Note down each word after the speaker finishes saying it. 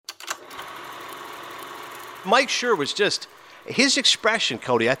Mike Schur was just, his expression,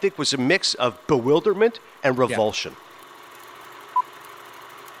 Cody, I think was a mix of bewilderment and revulsion. Yeah.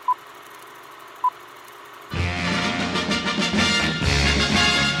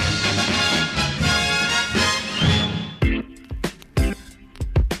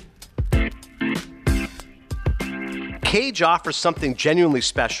 Cage offers something genuinely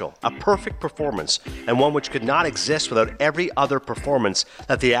special, a perfect performance, and one which could not exist without every other performance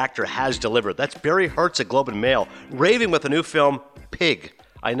that the actor has delivered. That's Barry Hertz at Globe and Mail, raving with the new film, Pig.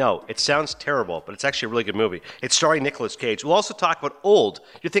 I know, it sounds terrible, but it's actually a really good movie. It's starring Nicolas Cage. We'll also talk about Old.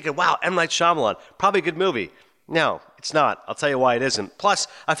 You're thinking, wow, M. Night Shyamalan, probably a good movie. No, it's not. I'll tell you why it isn't. Plus,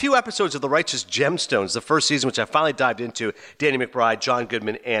 a few episodes of The Righteous Gemstones, the first season, which I finally dived into, Danny McBride, John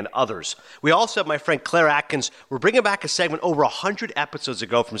Goodman, and others. We also have my friend Claire Atkins. We're bringing back a segment over 100 episodes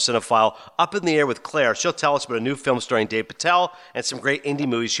ago from Cinephile, Up in the Air with Claire. She'll tell us about a new film starring Dave Patel and some great indie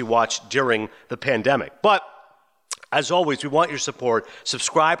movies she watched during the pandemic. But as always, we want your support.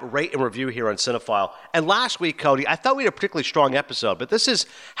 Subscribe, rate, and review here on Cinephile. And last week, Cody, I thought we had a particularly strong episode, but this is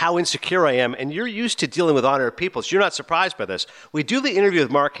how insecure I am, and you're used to dealing with honored people, so you're not surprised by this. We do the interview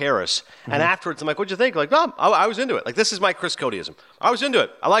with Mark Harris, and afterwards, I'm like, what'd you think? Like, no, I was into it. Like, this is my Chris Codyism. I was into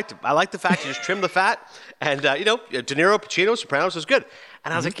it. I liked it. I liked the fact you just trimmed the fat, and, De Niro, Pacino, Sopranos was good.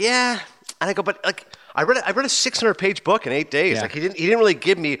 And I was like, yeah. And I go, but, like, I read a 600-page book in 8 days. Yeah. Like, he didn't really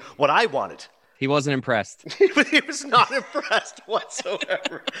give me what I wanted. He wasn't impressed. He was not impressed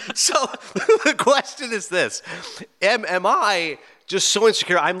whatsoever. So the question is this. Am I just so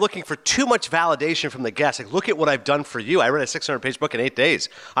insecure? I'm looking for too much validation from the guests. Like, look at what I've done for you. I read a 600-page book in 8 days.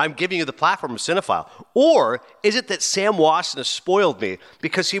 I'm giving you the platform of Cinephile. Or is it that Sam Wasson has spoiled me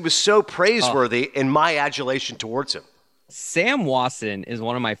because he was so praiseworthy in my adulation towards him? Sam Wasson is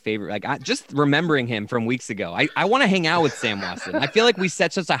one of my favorite. Just remembering him from weeks ago, I want to hang out with Sam Wasson. I feel like we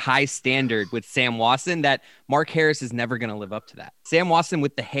set such a high standard with Sam Wasson that Mark Harris is never going to live up to that. Sam Wasson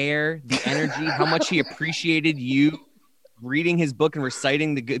with the hair, the energy, how much he appreciated you reading his book and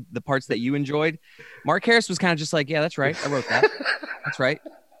reciting the parts that you enjoyed. Mark Harris was kind of just like, yeah, that's right. I wrote that. That's right.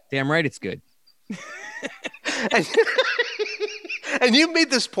 Damn right. It's good. And you made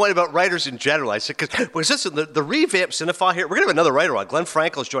this point about writers in general. I said, because listen, the revamped Cinephile here, we're going to have another writer on. Glenn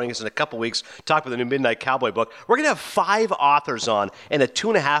Frankel is joining us in a couple weeks, talk about the new Midnight Cowboy book. We're going to have 5 authors on in a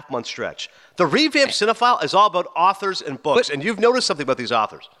 2.5-month stretch. The revamped Cinephile is all about authors and books, and you've noticed something about these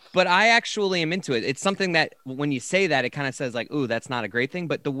authors. But I actually am into it. It's something that when you say that, it kind of says like, ooh, that's not a great thing.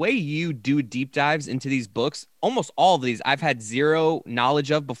 But the way you do deep dives into these books, almost all of these, I've had zero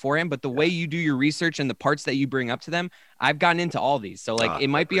knowledge of beforehand. But the way you do your research and the parts that you bring up to them, I've gotten into all these. So like, it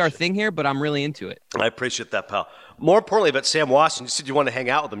might be our thing here, but I'm really into it. I appreciate that, pal. More importantly about Sam Wasson, you said you want to hang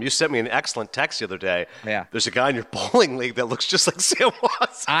out with him. You sent me an excellent text the other day. Yeah. There's a guy in your bowling league that looks just like Sam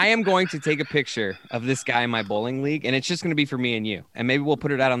Wasson. I am going to take a picture of this guy in my bowling league, and it's just going to be for me and you. And maybe we'll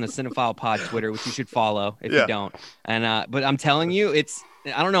put it out on the Cinephile Pod Twitter, which you should follow if you don't. And but I'm telling you,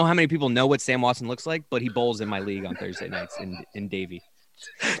 I don't know how many people know what Sam Wasson looks like, but he bowls in my league on Thursday nights in Davie.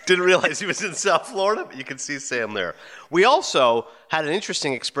 Didn't realize he was in South Florida, but you can see Sam there. We also had an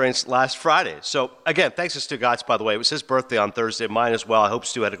interesting experience last Friday. So, again, thanks to Stu Gatz, by the way. It was his birthday on Thursday, mine as well. I hope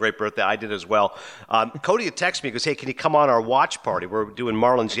Stu had a great birthday. I did as well. Cody had texted me, he goes, hey, can you come on our watch party? We're doing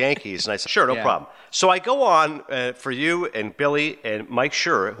Marlins Yankees. And I said, sure, no problem. So I go on for you and Billy and Mike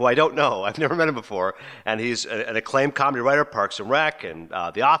Schur, who I don't know. I've never met him before. And he's an acclaimed comedy writer, Parks and Rec, and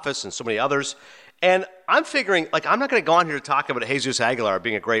The Office, and so many others. And I'm figuring, like, I'm not going to go on here to talk about Jesus Aguilar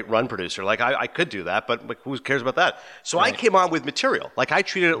being a great run producer. Like, I could do that, but like, who cares about that? So I came on with material. Like, I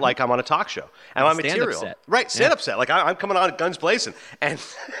treated it like I'm on a talk show. And my material. Set. Right, stand-up set. Like, I'm coming on guns blazing. And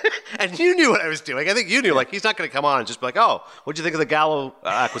and you knew what I was doing. I think you knew. Like, he's not going to come on and just be like, oh, what'd you think of the Gallo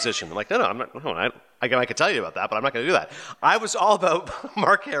acquisition? I'm like, no, I'm not. No, I can tell you about that, but I'm not going to do that. I was all about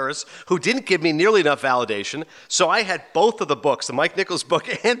Mark Harris, who didn't give me nearly enough validation. So I had both of the books, the Mike Nichols book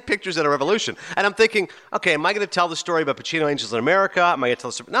and Pictures at a Revolution. And I'm thinking, okay, am I going to tell the story about Pacino, Angels in America? Am I going to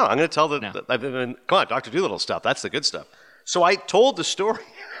tell the story? No, I'm going to tell come on, Dr. Dolittle stuff. That's the good stuff. So I told the story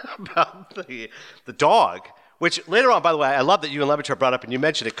about the dog, which later on, by the way, I love that you and Levitar brought up, and you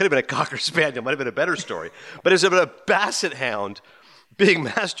mentioned it could have been a Cocker Spaniel, might have been a better story. But it's about a Basset Hound being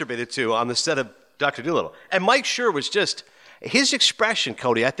masturbated to on the set of Dr. Dolittle. And Mike Schur was just, his expression,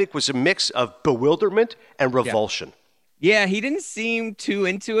 Cody, I think was a mix of bewilderment and revulsion. Yeah, he didn't seem too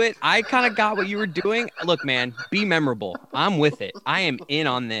into it. I kind of got what you were doing. Look, man, be memorable. I'm with it. I am in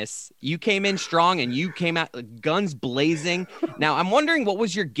on this. You came in strong and you came out guns blazing. Now, I'm wondering what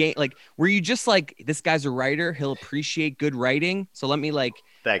was your game? Like, were you just like, this guy's a writer, he'll appreciate good writing. So let me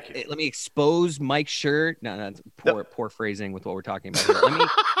Thank you. let me expose Mike Schur. No, poor phrasing with what we're talking about here.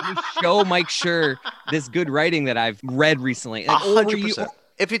 Let me show Mike Schur this good writing that I've read recently. Like, 100%.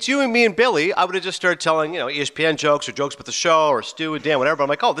 If it's you and me and Billy, I would have just started telling, ESPN jokes or jokes with the show or Stu and Dan, whatever. But I'm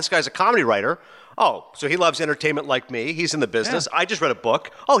like, oh, this guy's a comedy writer. Oh, so he loves entertainment like me. He's in the business. Yeah. I just read a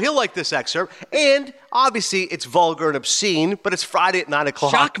book. Oh, he'll like this excerpt. And obviously it's vulgar and obscene, but it's Friday at 9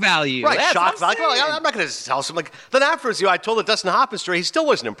 o'clock. Shock value. Right, shock value. Well, I'm not going to tell someone. Then afterwards, I told the Dustin Hoffman story. He still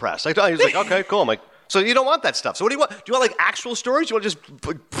wasn't impressed. He was like, okay, cool. I'm like, so you don't want that stuff. So what do you want? Do you want like actual stories? Do you want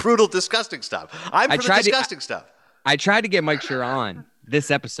just brutal, disgusting stuff? I'm for the disgusting stuff. I tried to get Mike Schur on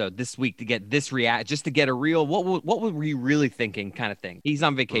this episode this week to get this just to get a real what were we really thinking kind of thing. He's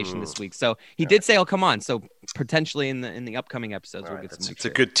on vacation this week, so he did say, "I'll come on." So potentially in the upcoming episodes, we'll get some. It's a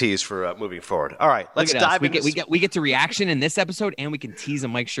good tease for moving forward. All right, let's dive into. We get to reaction in this episode, and we can tease a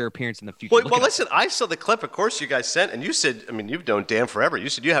Mike Schur appearance in the future. Well, listen, I saw the clip. Of course, you guys sent, and you said, I mean, you've known Dan forever. You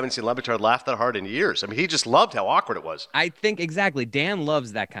said you haven't seen Le Batard laugh that hard in years. I mean, he just loved how awkward it was. I think exactly. Dan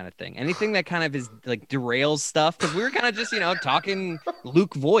loves that kind of thing. Anything that kind of is like derails stuff, because we were kind of just talking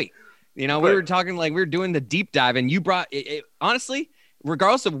Luke Voigt. We were talking like we were doing the deep dive, and you brought it, honestly,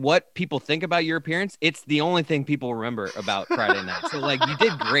 regardless of what people think about your appearance, it's the only thing people remember about Friday night. So like you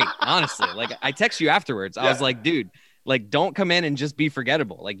did great, honestly. Like I text you afterwards. I was like, dude, like don't come in and just be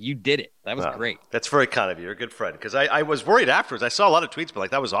forgettable. Like you did it. That was great. That's very kind of you. You're a good friend. Because I was worried afterwards. I saw a lot of tweets, but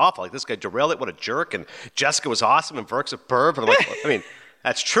like that was awful. Like this guy derailed it. What a jerk. And Jessica was awesome. And Burke's a perv. And I'm like, I mean,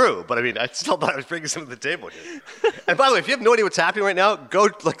 that's true, but I mean, I still thought I was bringing something to the table here. And by the way, if you have no idea what's happening right now, go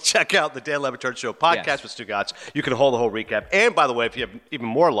check out the Dan Le Batard Show podcast with Stugotz. You can hold the whole recap. And by the way, if you have even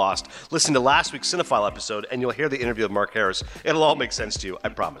more lost, listen to last week's Cinephile episode, and you'll hear the interview with Mark Harris. It'll all make sense to you, I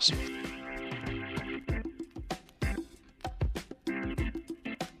promise.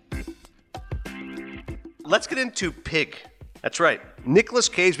 Let's get into Pig. That's right. Nicolas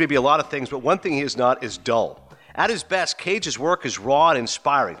Cage may be a lot of things, but one thing he is not is dull. At his best, Cage's work is raw and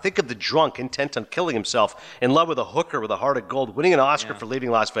inspiring. Think of the drunk intent on killing himself, in love with a hooker with a heart of gold, winning an Oscar for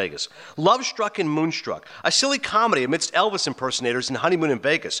leaving Las Vegas. Love Struck and Moonstruck, a silly comedy amidst Elvis impersonators in Honeymoon in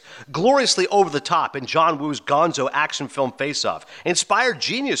Vegas. Gloriously over the top in John Woo's gonzo action film Face Off. Inspired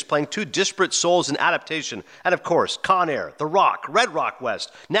genius playing two disparate souls in adaptation. And of course, Con Air, The Rock, Red Rock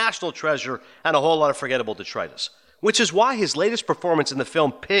West, National Treasure, and a whole lot of forgettable detritus. Which is why his latest performance in the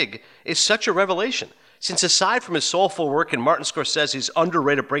film Pig is such a revelation. Since aside from his soulful work in Martin Scorsese's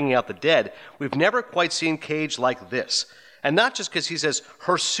underrated Bringing Out the Dead, we've never quite seen Cage like this. And not just because he's as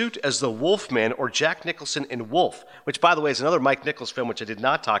hirsute as the Wolfman or Jack Nicholson in Wolf, which, by the way, is another Mike Nichols film, which I did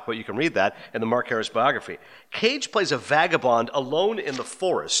not talk about. You can read that in the Mark Harris biography. Cage plays a vagabond alone in the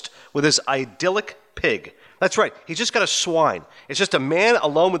forest with his idyllic pig. That's right. He's just got a swine. It's just a man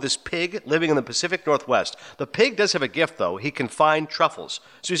alone with his pig living in the Pacific Northwest. The pig does have a gift, though. He can find truffles.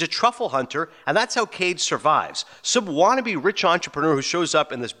 So he's a truffle hunter, and that's how Cage survives. Some wannabe rich entrepreneur who shows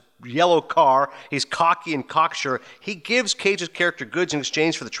up in this yellow car. He's cocky and cocksure. He gives Cage's character goods in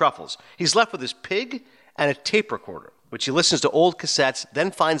exchange for the truffles. He's left with his pig and a tape recorder, which he listens to old cassettes, then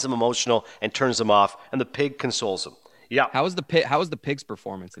finds them emotional and turns them off, and the pig consoles him. Yeah. How was the pig's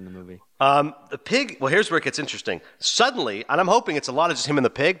performance in the movie? The pig. Well, here's where it gets interesting. Suddenly, and I'm hoping it's a lot of just him and the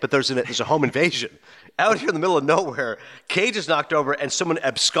pig, but there's a home invasion out here in the middle of nowhere. Cage is knocked over, and someone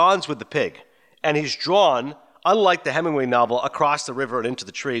absconds with the pig, and he's drawn, unlike the Hemingway novel, across the river and into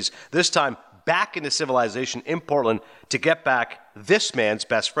the trees. This time, back into civilization in Portland to get back this man's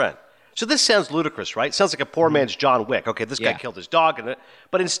best friend. So this sounds ludicrous, right? Sounds like a poor man's John Wick. Okay, this guy killed his dog,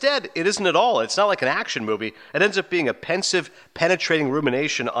 but instead, it isn't at all. It's not like an action movie. It ends up being a pensive, penetrating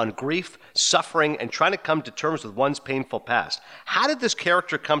rumination on grief, suffering, and trying to come to terms with one's painful past. How did this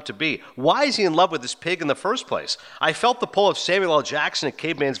character come to be? Why is he in love with this pig in the first place? I felt the pull of Samuel L. Jackson in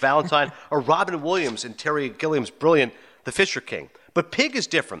Caveman's Valentine or Robin Williams in Terry Gilliam's brilliant The Fisher King. But Pig is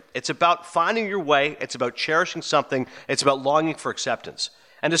different. It's about finding your way. It's about cherishing something. It's about longing for acceptance.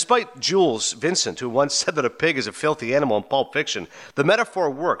 And despite Jules Vincent, who once said that a pig is a filthy animal in Pulp Fiction, the metaphor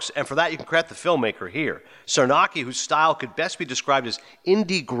works, and for that you can credit the filmmaker here. Sarnacki, whose style could best be described as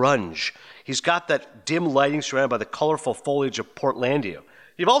indie grunge. He's got that dim lighting surrounded by the colorful foliage of Portlandia.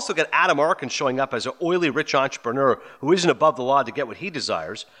 You've also got Adam Arkin showing up as an oily, rich entrepreneur who isn't above the law to get what he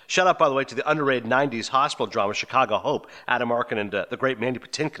desires. Shout out, by the way, to the underrated 90s hospital drama Chicago Hope, Adam Arkin and the great Mandy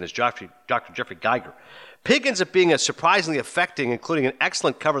Patinkin as Dr. Jeffrey Geiger. Pig ends up being a surprisingly affecting, including an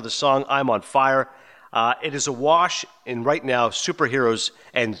excellent cover of the song I'm on Fire. It is a wash in right now superheroes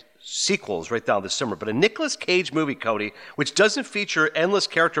and sequels right down the summer. But a Nicolas Cage movie, Cody, which doesn't feature endless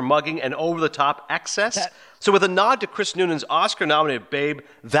character mugging and over-the-top excess. So with a nod to Chris Noonan's Oscar-nominated Babe,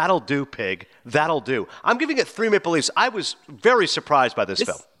 that'll do, Pig. That'll do. I'm giving it 3 Maple Leafs. I was very surprised by this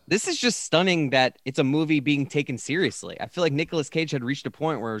film. This is just stunning that it's a movie being taken seriously. I feel like Nicolas Cage had reached a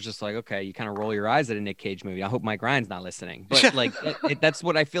point where it was just like, okay, you kind of roll your eyes at a Nick Cage movie. I hope Mike Ryan's not listening. But like, that's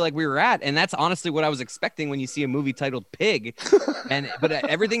what I feel like we were at. And that's honestly what I was expecting when you see a movie titled Pig. But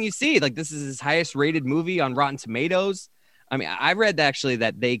everything you see, like this is his highest rated movie on Rotten Tomatoes. I mean, I read actually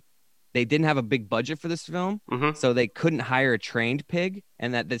that they didn't have a big budget for this film, so they couldn't hire a trained pig,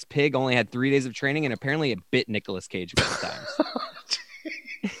 and that this pig only had 3 days of training, and apparently it bit Nicolas Cage a couple times.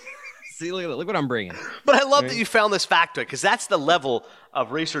 See, look what I'm bringing. But I love that you found this factoid, because that's the level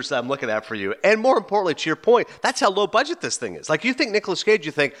of research that I'm looking at for you. And more importantly, to your point, that's how low budget this thing is. Like, you think Nicolas Cage,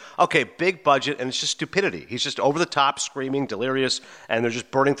 you think, okay, big budget, and it's just stupidity. He's just over the top, screaming, delirious, and they're just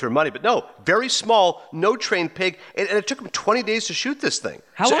burning through money. But no, very small, no trained pig, and it took him 20 days to shoot this thing.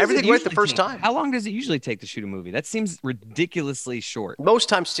 So everything right the first time. How long does it usually take to shoot a movie? That seems ridiculously short. Most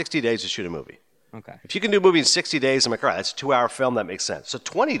times, 60 days to shoot a movie. Okay. If you can do a movie in 60 days, I'm like, all right, that's a 2-hour film. That makes sense. So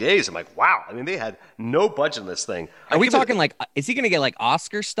 20 days, I'm like, wow. I mean, they had no budget in this thing. Are we talking like, is he going to get like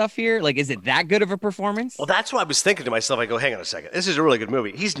Oscar stuff here? Like, is it that good of a performance? Well, that's what I was thinking to myself. I go, hang on a second. This is a really good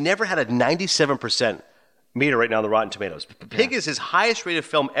movie. He's never had a 97% meter right now on the Rotten Tomatoes. Pig is his highest rated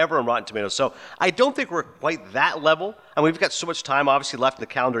film ever on Rotten Tomatoes. So I don't think we're quite that level. And we've got so much time obviously left in the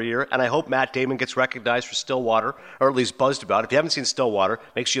calendar year. And I hope Matt Damon gets recognized for Stillwater, or at least buzzed about it. If you haven't seen Stillwater,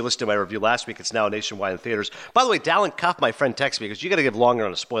 make sure you listen to my review last week. It's now nationwide in theaters. By the way, Dallin Cuff, my friend, texted me because you got to give longer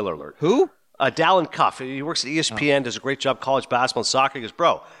on a spoiler alert. Who? Dallin Cuff. He works at ESPN, does a great job, college basketball and soccer.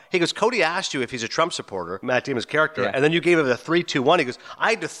 He goes, Cody asked you if he's a Trump supporter, Matt Damon's character, and then you gave him the 3-2-1. He goes,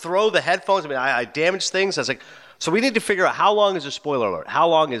 I had to throw the headphones. I mean, I damaged things. I was like, so we need to figure out how long is a spoiler alert? How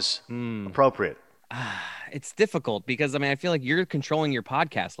long is appropriate? It's difficult because, I mean, I feel like you're controlling your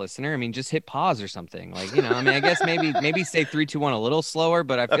podcast listener. I mean, just hit pause or something. Like, you know, I mean, I guess maybe say 3-2-1 a little slower,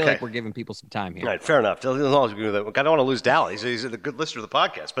 but I feel like we're giving people some time here. All right, fair enough. I don't want to lose Dallin. He's a good listener to the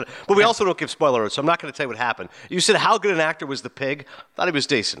podcast. But we also don't give spoiler alerts, so I'm not going to tell you what happened. You said how good an actor was the pig. Thought he was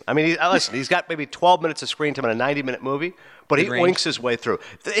decent. I mean, listen, he's got maybe 12 minutes of screen time in a 90-minute movie, but he oinks his way through.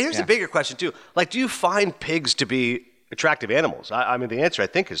 Here's the bigger question, too. Like, do you find pigs to be attractive animals? I mean, the answer, I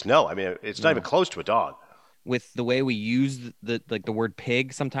think, is no. I mean, it's not even close to a dog. With the way we use the word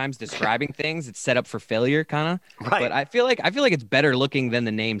pig sometimes describing things, it's set up for failure, kind of. Right. But I feel like it's better looking than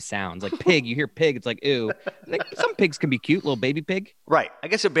the name sounds. Like pig, you hear pig, it's like ew. Like, some pigs can be cute, little baby pig. Right. I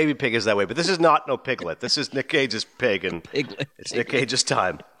guess a baby pig is that way, but this is not no piglet. This is Nick Cage's pig, and it's Nick Cage's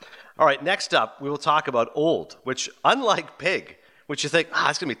time. All right. Next up, we will talk about Old, which, unlike Pig, which you think,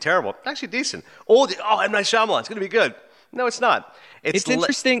 it's going to be terrible, it's actually decent. Old, M. Night Shyamalan, it's going to be good. No, it's not. It's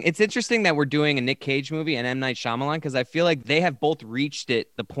interesting. It's interesting that we're doing a Nick Cage movie and M. Night Shyamalan, because I feel like they have both reached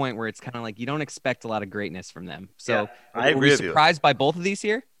the point where it's kind of like you don't expect a lot of greatness from them. So I agree with you. Surprised by both of these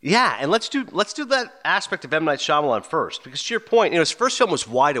here? Yeah, and let's do that aspect of M. Night Shyamalan first, because to your point, his first film was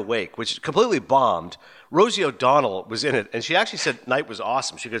Wide Awake, which completely bombed. Rosie O'Donnell was in it, and she actually said Night was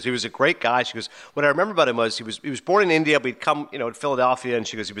awesome. She goes, he was a great guy. She goes, what I remember about him was he was born in India, but he'd come, to Philadelphia, and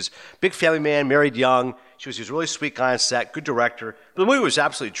she goes, he was a big family man, married young. She goes, he was a really sweet guy on set, good director. But the movie was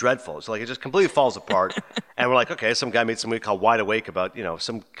absolutely dreadful. It's like it just completely falls apart. And we're like, okay, some guy made some movie called Wide Awake about,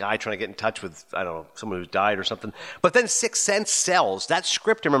 some guy trying to get in touch with, I don't know, someone who's died or something. But then Sixth Sense sells. That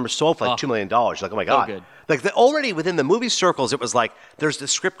script, I remember, sold for like $2 million. You're like, oh my God. Good. Like already within the movie circles, it was like, there's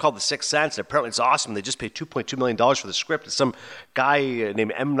this script called The Sixth Sense, and apparently it's awesome. They just paid $2.2 million for the script. It's some guy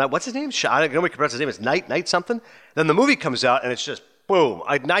named M. What's his name? I don't know what pronounce his name. It's Night something. Then the movie comes out, and it's just boom.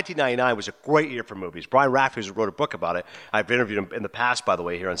 1999 was a great year for movies. Brian Raftery wrote a book about it. I've interviewed him in the past, by the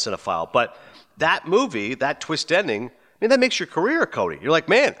way, here on Cinephile. But that movie, that twist ending, that makes your career, Cody. You're like,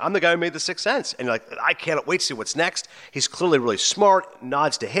 man, I'm the guy who made The Sixth Sense. And you're like, I can't wait to see what's next. He's clearly really smart,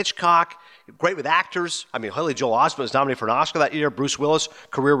 nods to Hitchcock, great with actors. I mean, Haley Joel Osment was nominated for an Oscar that year. Bruce Willis,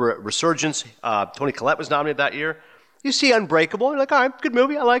 career resurgence. Toni Collette was nominated that year. You see Unbreakable, you're like, all right, good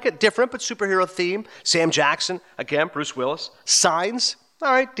movie, I like it. Different, but superhero theme. Sam Jackson, again, Bruce Willis. Signs,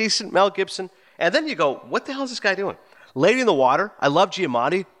 all right, decent. Mel Gibson. And then you go, what the hell is this guy doing? Lady in the Water, I love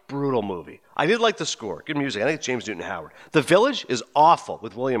Giamatti, brutal movie. I did like the score, good music. I think it's James Newton Howard. The Village is awful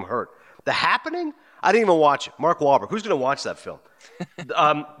with William Hurt. The Happening, I didn't even watch it. Mark Wahlberg, who's going to watch that film?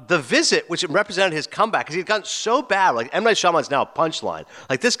 The Visit, which represented his comeback, because he'd gotten so bad. Like M. Night Shyamalan's now a punchline.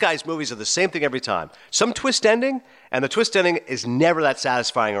 Like this guy's movies are the same thing every time. Some twist ending, and the twist ending is never that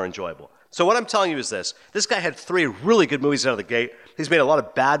satisfying or enjoyable. So what I'm telling you is this. This guy had 3 really good movies out of the gate. He's made a lot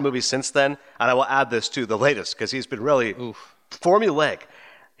of bad movies since then, and I will add this to the latest because he's been really formulaic.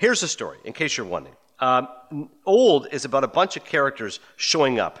 Here's the story, in case you're wondering. Old is about a bunch of characters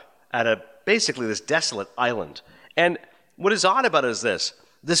showing up at basically this desolate island. And what is odd about it is this.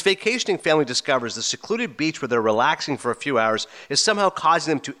 This vacationing family discovers the secluded beach where they're relaxing for a few hours is somehow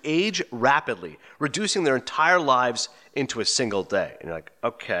causing them to age rapidly, reducing their entire lives into a single day. And you're like,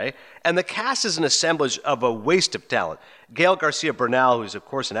 okay. And the cast is an assemblage of a waste of talent. Gael Garcia Bernal, who's of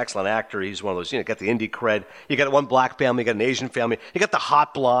course an excellent actor, he's one of those, got the indie cred. You got one black family, you got an Asian family, you got the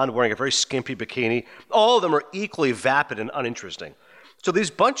hot blonde wearing a very skimpy bikini. All of them are equally vapid and uninteresting. So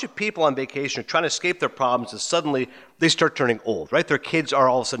these bunch of people on vacation are trying to escape their problems, and suddenly they start turning old, right? Their kids are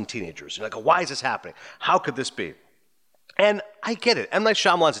all of a sudden teenagers. You're like, why is this happening? How could this be? And I get it. M. Night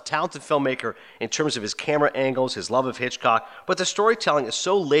Shyamalan's a talented filmmaker in terms of his camera angles, his love of Hitchcock, but the storytelling is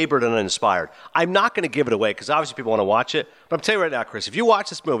so labored and uninspired. I'm not going to give it away because obviously people want to watch it, but I'm telling you right now, Chris, if you watch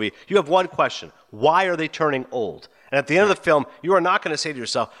this movie, you have one question. Why are they turning old? And at the end of the film, you are not going to say to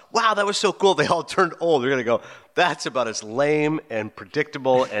yourself, wow, that was so cool, they all turned old. You're going to go, that's about as lame and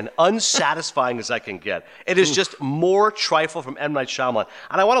predictable and unsatisfying as I can get. It is just more trifle from M. Night Shyamalan.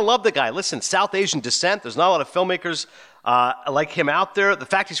 And I want to love the guy. Listen, South Asian descent, there's not a lot of filmmakers like him out there. The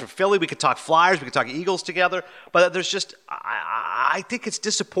fact he's from Philly, we could talk Flyers, we could talk Eagles together. But there's just, I think it's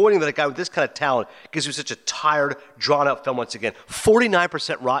disappointing that a guy with this kind of talent gives you such a tired, drawn-out film once again.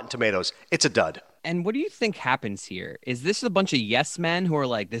 49% Rotten Tomatoes. It's a dud. And what do you think happens here? Is this a bunch of yes men who are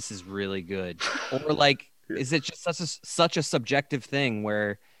like, this is really good? Or like, is it just such a subjective thing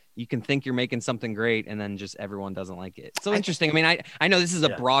where you can think you're making something great and then just everyone doesn't like it? It's so interesting. I mean, I know this is a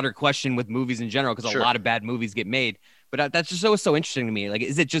broader question with movies in general because a lot of bad movies get made, but that's just so interesting to me. Like,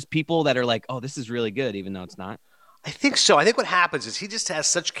 is it just people that are like, oh, this is really good, even though it's not? I think so. I think what happens is he just has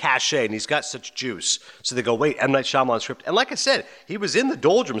such cachet and he's got such juice. So they go, wait, M. Night Shyamalan script. And like I said, he was in the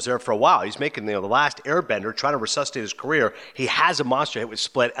doldrums there for a while. He's making the last Airbender, trying to resuscitate his career. He has a monster hit with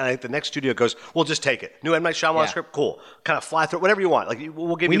Split, and I think the next studio goes, we'll just take it. New M. Night Shyamalan script, cool. Kind of fly through it, whatever you want. Like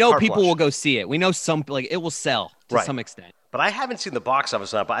we'll give you. We know people will go see it. We know it will sell to some extent. But I haven't seen the box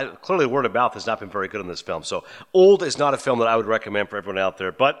office on it, but clearly word of mouth has not been very good on this film. So Old is not a film that I would recommend for everyone out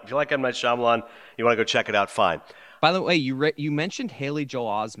there. But if you like M. Night Shyamalan, you want to go check it out, fine. By the way, you mentioned Haley Joel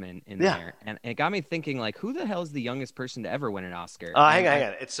Osment in there, and it got me thinking, like, who the hell is the youngest person to ever win an Oscar? Hang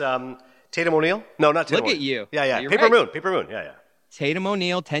on. It's Tatum O'Neal? No, not Tatum Look O'Neal. at you. Yeah. Paper Moon. Yeah. Tatum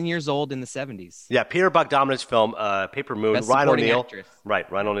O'Neal, 10 years old in the 70s. Yeah, Peter Bogdanovic's film, Paper Moon. Best Ryan supporting O'Neal. actress.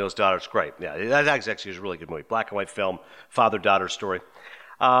 Right, Ryan O'Neal's daughter. It's great. Yeah, that actually is a really good movie. Black and white film, father-daughter story.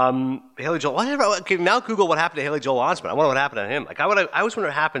 Haley Joel. Okay, now Google what happened to Haley Joel Osment. I wonder what happened to him. Like I always wonder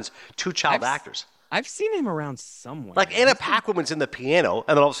what happens to child actors. I've seen him around somewhere. Like Anna Paquin's in The Piano,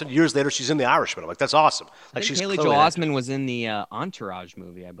 and then all of a sudden, years later, she's in The Irishman. I'm like, that's awesome. Like Haley Joel Osment was in the Entourage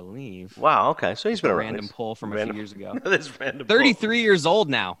movie, I believe. Wow. Okay, so he's been around. Random pull from a few years ago. This random. 33 years old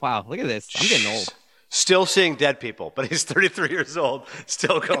now. Wow, look at this. I'm getting old. Still seeing dead people, but he's 33 years old,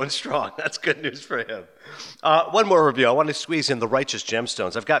 still going strong. That's good news for him. One more review. I want to squeeze in The Righteous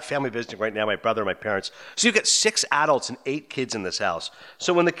Gemstones. I've got family visiting right now, my brother and my parents. So you've got 6 adults and 8 kids in this house.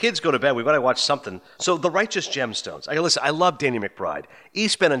 So when the kids go to bed, we've got to watch something. So The Righteous Gemstones. I love Danny McBride.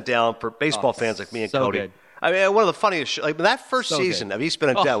 Eastbound and Down for baseball fans like me and Cody. Good. I mean, one of the funniest shows. Like that first season of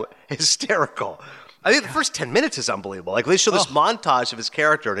Eastbound and Down, hysterical. I think the first 10 minutes is unbelievable. Like they show this montage of his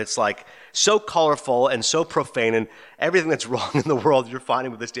character, and it's like so colorful and so profane, and everything that's wrong in the world you're finding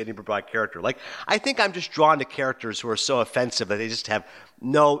with this Danny McBride character. Like I think I'm just drawn to characters who are so offensive that they just have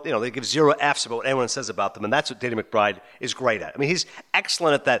they give 0 Fs about what anyone says about them, and that's what Danny McBride is great at. I mean, he's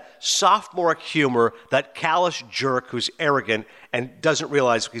excellent at that sophomoric humor, that callous jerk who's arrogant and doesn't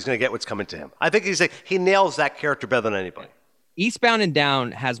realize he's going to get what's coming to him. I think he nails that character better than anybody. Eastbound and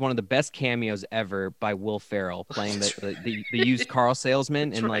Down has one of the best cameos ever by Will Ferrell playing the used car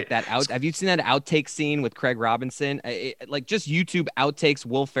salesman and like that out. Have you seen that outtake scene with Craig Robinson? Like just YouTube outtakes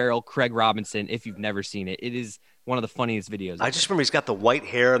Will Ferrell, Craig Robinson. If you've never seen it, it is one of the funniest videos. I just remember he's got the white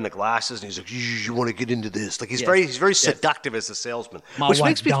hair and the glasses, and he's like, "You want to get into this?" Like he's very seductive as a salesman. My which wife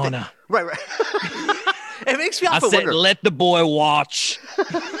makes me Donna. Right. It makes me often wonder. Let the boy watch.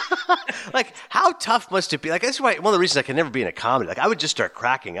 Like, how tough must it be? Like, that's why one of the reasons I can never be in a comedy. Like, I would just start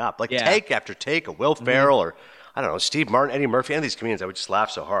cracking up. Like, take after take of Will Ferrell or I don't know, Steve Martin, Eddie Murphy, any of these comedians, I would just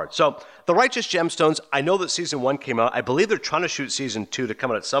laugh so hard. So, The Righteous Gemstones, I know that season 1 came out. I believe they're trying to shoot season 2 to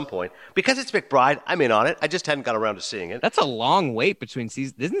come out at some point. Because it's McBride, I'm in on it. I just hadn't got around to seeing it. That's a long wait between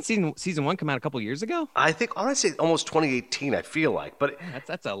seasons. Didn't season 1 come out a couple years ago? I think, honestly, almost 2018, I feel like. But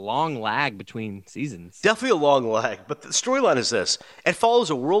that's a long lag between seasons. Definitely a long lag. But the storyline is this. It follows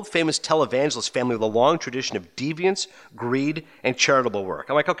a world-famous televangelist family with a long tradition of deviance, greed, and charitable work.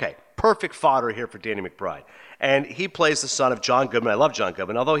 I'm like, okay, perfect fodder here for Danny McBride. And he plays the son of John Goodman. I love John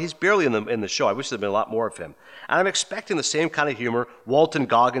Goodman, although he's barely in the show. I wish there had been a lot more of him. And I'm expecting the same kind of humor. Walton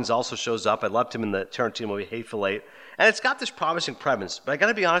Goggins also shows up. I loved him in the Tarantino movie Hateful Eight. And it's got this promising premise. But I got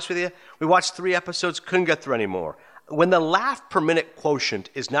to be honest with you, we watched 3 episodes, couldn't get through any more. When the laugh per minute quotient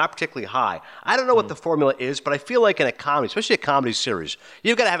is not particularly high, I don't know what the formula is, but I feel like in a comedy, especially a comedy series,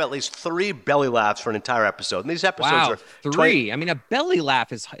 you've got to have at least 3 belly laughs for an entire episode. And these episodes are 3. I mean, a belly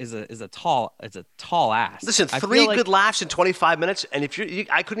laugh is a tall ass. Listen, 3 good laughs in 25 minutes, and if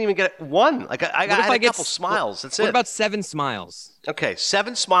I couldn't even get one. Like I had a couple smiles. That's it. What about 7 smiles? Okay,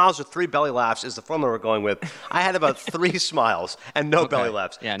 7 smiles or 3 belly laughs is the formula we're going with. I had about 3 smiles and no belly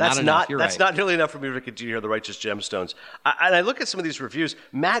laughs. Yeah, that's not enough. You're that's right. not nearly enough for me to continue here. The Righteous Gemstones. And I look at some of these reviews.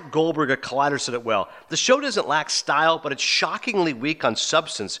 Matt Goldberg at Collider said it well. The show doesn't lack style, but it's shockingly weak on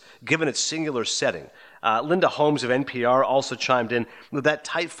substance given its singular setting. Linda Holmes of NPR also chimed in. With that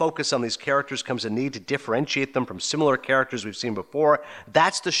tight focus on these characters comes a need to differentiate them from similar characters we've seen before.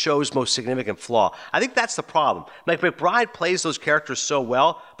 That's the show's most significant flaw. I think that's the problem. Like, McBride plays those characters so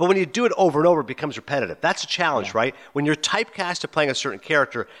well, but when you do it over and over, it becomes repetitive. That's a challenge, right? When you're typecast to playing a certain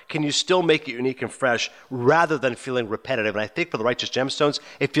character, can you still make it unique and fresh rather than feeling repetitive? And I think for The Righteous Gemstones,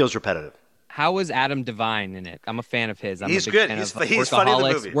 it feels repetitive. How was Adam Devine in it? I'm a fan of his. He's good. He's funny in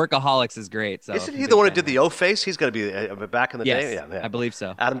the movie. Workaholics is great. So isn't he the one who did the O-Face? He's going to be back in the day. Yeah, I believe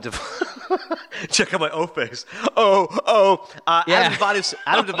so. Adam Devine. Check out my O-Face.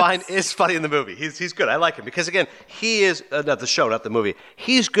 Adam Devine is funny in the movie. He's good. I like him because, again, he is not the show, not the movie.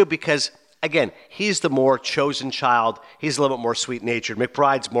 He's good because, again, he's the more chosen child. He's a little bit more sweet-natured.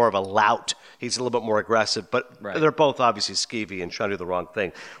 McBride's more of a lout. He's a little bit more aggressive, but they're both obviously skeevy and trying to do the wrong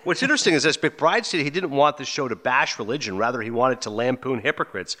thing. What's interesting is this. McBride said he didn't want the show to bash religion. Rather, he wanted to lampoon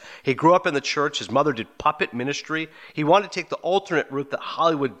hypocrites. He grew up in the church. His mother did puppet ministry. He wanted to take the alternate route that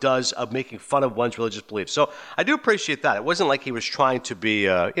Hollywood does of making fun of one's religious beliefs. So I do appreciate that. It wasn't like he was trying to be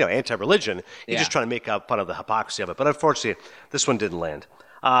anti-religion. He was just trying to make fun of the hypocrisy of it. But unfortunately, this one didn't land.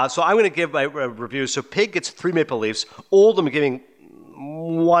 So I'm going to give my review. So Pig gets 3 Maple Leafs. Old, I'm giving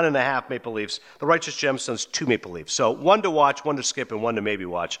 1.5 Maple Leafs. The Righteous Gemstones, 2 Maple Leafs. So 1 to watch, 1 to skip, and 1 to maybe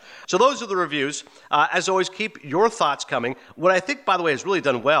watch. So those are the reviews. As always, keep your thoughts coming. What I think, by the way, has really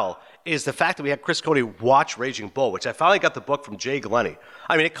done well is the fact that we had Chris Cody watch Raging Bull, which I finally got the book from Jay Glenny.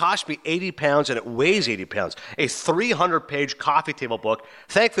 I mean, it cost me 80 pounds, and it weighs 80 pounds. A 300-page coffee table book.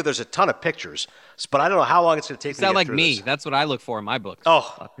 Thankfully, there's a ton of pictures, but I don't know how long it's going to take me to get through this. That's what I look for in my books.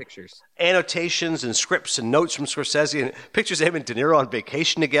 Pictures. Annotations and scripts and notes from Scorsese, and pictures of him and De Niro on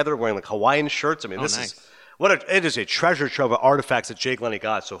vacation together wearing like Hawaiian shirts. I mean, it is a treasure trove of artifacts that Jay Glenny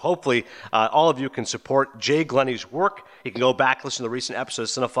got. So hopefully all of you can support Jay Glenny's work. You can go back, listen to the recent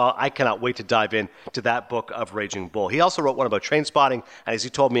episodes of Cinephile. I cannot wait to dive into that book of Raging Bull. He also wrote one about train spotting, and as he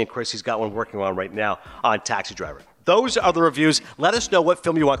told me and Chris, he's got one working on right now on Taxi Driver. Those are the reviews. Let us know what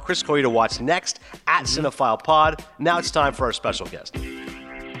film you want Chris Cody to watch next at Cinephile Pod. Now it's time for our special guest.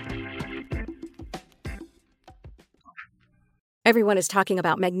 Everyone is talking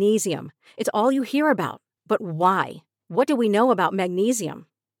about magnesium. It's all you hear about. But why? What do we know about magnesium?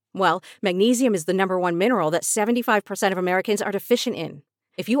 Well, magnesium is the #1 mineral that 75% of Americans are deficient in.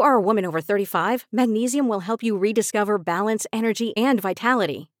 If you are a woman over 35, magnesium will help you rediscover balance, energy, and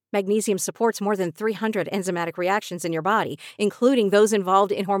vitality. Magnesium supports more than 300 enzymatic reactions in your body, including those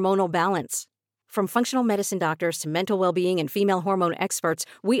involved in hormonal balance. From functional medicine doctors to mental well-being and female hormone experts,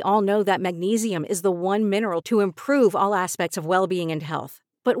 we all know that magnesium is the one mineral to improve all aspects of well-being and health.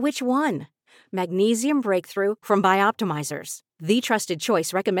 But which one? Magnesium Breakthrough from Bioptimizers, the trusted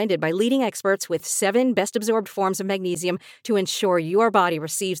choice recommended by leading experts with 7 best-absorbed forms of magnesium to ensure your body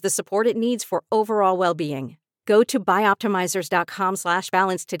receives the support it needs for overall well-being. Go to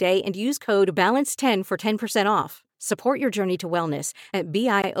bioptimizers.com/balance today and use code BALANCE10 for 10% off. Support your journey to wellness at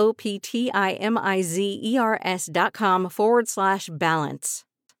bioptimizers.com/balance.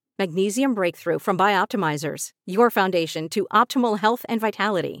 Magnesium Breakthrough from Bioptimizers, your foundation to optimal health and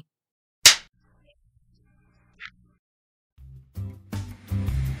vitality.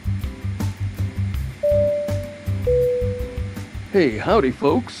 Hey, howdy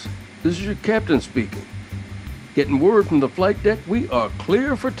folks. This is your captain speaking. Getting word from the flight deck, we are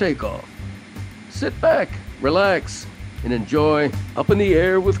clear for takeoff. Sit back, relax, and enjoy Up in the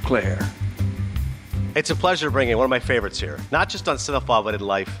Air with Claire. It's a pleasure to bring in one of my favorites here, not just on Cinephile, but in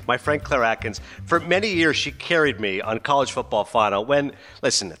life, my friend Claire Atkins. For many years, she carried me on College Football Final when,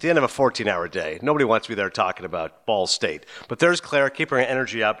 listen, at the end of a 14-hour day, nobody wants to be there talking about Ball State. But there's Claire, keeping her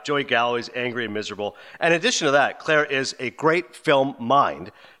energy up. Joey Galloway's angry and miserable. And in addition to that, Claire is a great film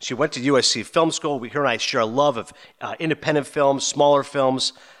mind. She went to USC Film School. Her and I share a love of independent films, smaller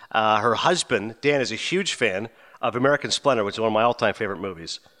films. Her husband, Dan, is a huge fan of American Splendor, which is one of my all-time favorite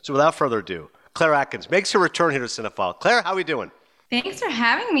movies. So without further ado, Claire Atkins makes her return here to Cinephile. Claire, how are we doing? Thanks for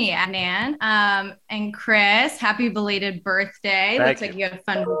having me, Adnan. And Chris, happy belated birthday. Thank Looks like you had a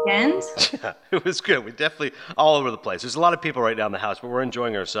fun weekend. Yeah, it was good. We definitely all over the place. There's a lot of people right now in the house, but we're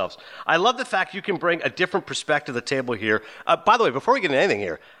enjoying ourselves. I love the fact you can bring a different perspective to the table here. By the way, before we get into anything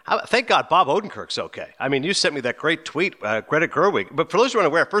here, thank God Bob Odenkirk's okay. I mean, you sent me that great tweet, Greta Gerwig. But for those who are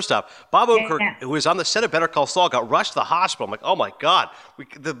unaware, first off, Bob Odenkirk, who was on the set of Better Call Saul, got rushed to the hospital. I'm like, oh my God,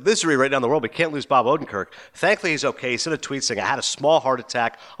 the misery right now in the world. We can't lose Bob Odenkirk. Thankfully, he's okay. He sent a tweet saying, I had a small heart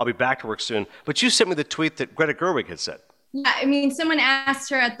attack. I'll be back to work soon. But you sent me the tweet that Greta Gerwig had said. Yeah, I mean, someone asked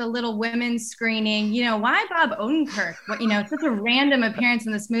her at the Little Women screening, why Bob Odenkirk? Such a random appearance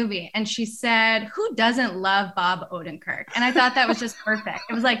in this movie. And she said, who doesn't love Bob Odenkirk? And I thought that was just perfect.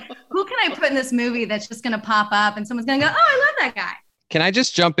 It was like, who can I put in this movie that's just going to pop up and someone's going to go, oh, I love that guy. Can I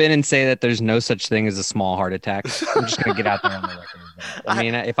just jump in and say that there's no such thing as a small heart attack? I'm just going to get out there on the record. I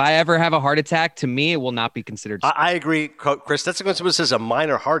mean, if I ever have a heart attack, to me, it will not be considered. I agree, Chris. That's when someone says a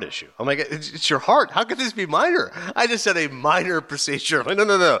minor heart issue. I'm like, it's your heart. How could this be minor? I just said a minor procedure. I'm like,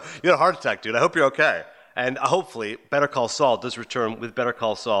 no. You had a heart attack, dude. I hope you're okay. And hopefully, Better Call Saul does return with Better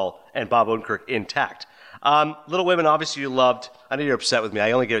Call Saul and Bob Odenkirk intact. Little Women, obviously you loved. I know you're upset with me.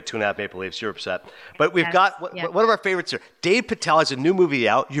 I only gave it 2.5 Maple Leafs. You're upset. But we've got one of our favorites here. Dave Patel has a new movie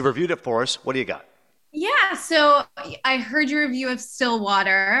out. You reviewed it for us. What do you got? Yeah, so I heard your review of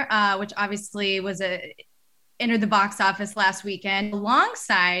Stillwater, which obviously entered the box office last weekend,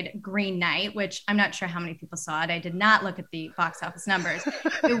 alongside Green Knight, which I'm not sure how many people saw it. I did not look at the box office numbers.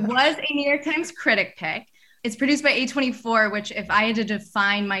 It was a New York Times critic pick. It's produced by A24, which if I had to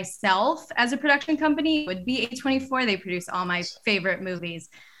define myself as a production company, it would be A24. They produce all my favorite movies.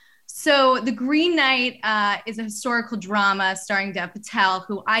 So The Green Knight is a historical drama starring Dev Patel,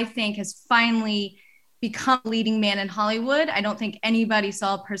 who I think has finally become a leading man in Hollywood. I don't think anybody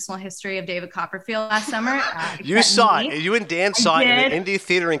saw A Personal History of David Copperfield last summer. You saw it. You and Dan saw it in the Indie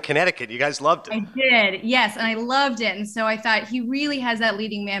Theater in Connecticut. You guys loved it. I did, yes, and I loved it. And so I thought he really has that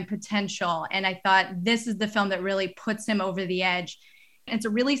leading man potential. And I thought this is the film that really puts him over the edge. And it's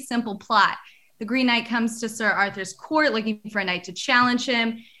a really simple plot. The Green Knight comes to Sir Arthur's court looking for a knight to challenge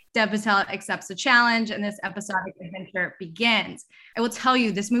him. Dev Patel accepts the challenge, and this episodic adventure begins. I will tell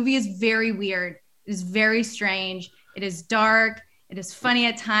you, this movie is very weird. It is very strange. It is dark. It is funny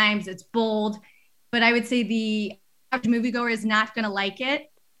at times. It's bold. But I would say the average moviegoer is not going to like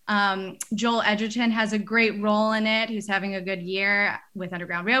it. Joel Edgerton has a great role in it. He's having a good year with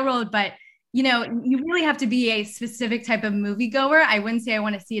Underground Railroad. But, you really have to be a specific type of moviegoer. I wouldn't say I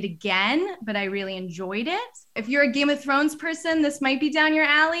want to see it again, but I really enjoyed it. If you're a Game of Thrones person, this might be down your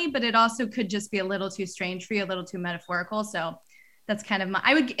alley, but it also could just be a little too strange for you, a little too metaphorical. So that's kind of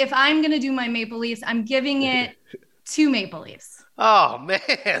if I'm going to do my Maple Leafs, I'm giving it 2 Maple Leafs. Oh,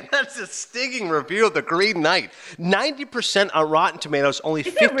 man, that's a stinging review of The Green Knight. 90% on Rotten Tomatoes, only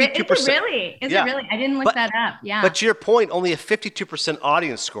 52%. Is it really? Is it really? I didn't look that up. Yeah. But to your point, only a 52%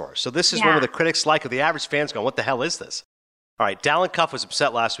 audience score. So this is one where the critics like it. The average fans going, what the hell is this? All right, Dallin Cuff was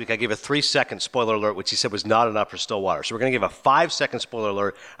upset last week. I gave a 3-second spoiler alert, which he said was not enough for Stillwater. So we're going to give a 5-second spoiler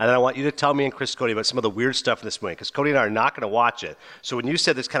alert, and then I want you to tell me and Chris Cody about some of the weird stuff in this movie, because Cody and I are not going to watch it. So when you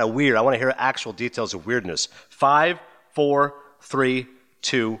said this kind of weird, I want to hear actual details of weirdness. 5, 4, 3,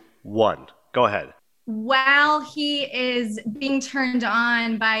 2, 1. Go ahead. While he is being turned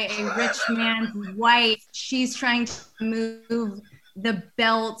on by a rich man's wife, she's trying to move the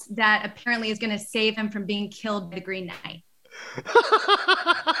belt that apparently is going to save him from being killed by the Green Knight.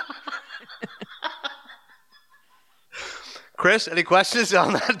 Chris, any questions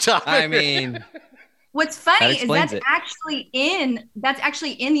on that topic? I mean, what's funny is that's actually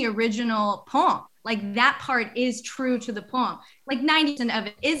in the original poem. Like that part is true to the poem. Like 90% of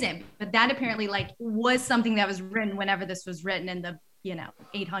it isn't, but that apparently was something that was written whenever this was written in the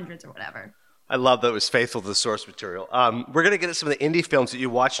 800s or whatever. I love that it was faithful to the source material. We're going to get at some of the indie films that you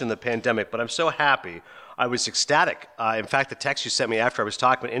watched in the pandemic, but I'm so happy. I was ecstatic. In fact, the text you sent me after I was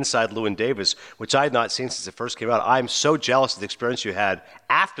talking about Inside Llewyn Davis, which I had not seen since it first came out. I'm so jealous of the experience you had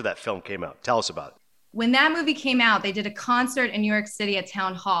after that film came out. Tell us about it. when that movie came out, they did a concert in New York City at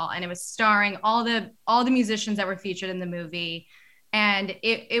Town Hall, and it was starring all the musicians that were featured in the movie. And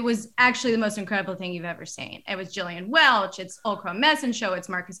it was actually the most incredible thing you've ever seen. It was Gillian Welch, it's Old Crow Medicine Show, it's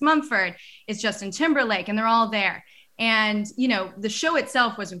Marcus Mumford, it's Justin Timberlake, and they're all there. And, you know, the show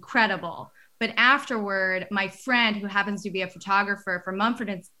itself was incredible. But afterward, my friend, who happens to be a photographer for Mumford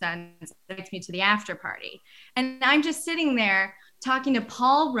and Sons, invites me to the after party. And I'm just sitting there talking to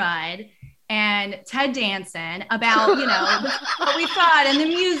Paul Rudd and Ted Danson about, you know, what we thought and the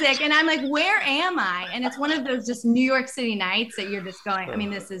music. And I'm like, where am I? And it's one of those just New York City nights that you're just going, I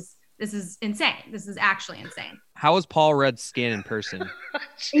mean, this is insane. This is actually insane. How is Paul Rudd's skin in person?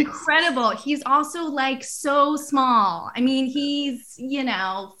 Incredible. He's also like so small. I mean, he's, you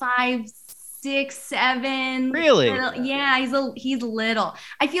know, 5'6", 6'7". Really? Yeah, he's little.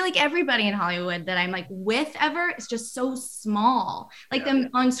 I feel like everybody in Hollywood that I'm like with ever is just so small. Like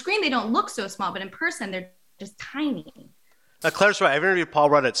them on screen, they don't look so small, but in person, they're just tiny. Claire's right. I've interviewed Paul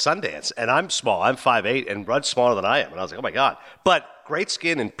Rudd at Sundance, and I'm small. I'm 5'8", and Rudd's smaller than I am. And I was like, oh my God. But great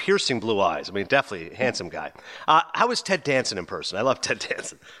skin and piercing blue eyes. I mean, definitely a handsome guy. How is Ted Danson in person? I love Ted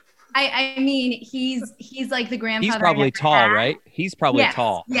Danson. I mean, he's like the grandfather. He's probably tall, right? He's probably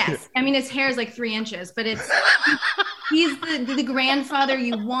tall. Yes. I mean, his hair is like 3 inches, but he's the grandfather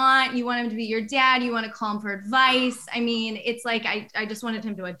you want. You want him to be your dad. You want to call him for advice. I mean, it's like, I just wanted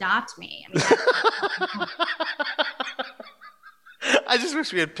him to adopt me. I mean, I just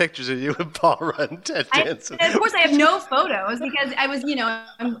wish we had pictures of you and Paul Rudd and Ted Danson. Of course, I have no photos because I was, you know,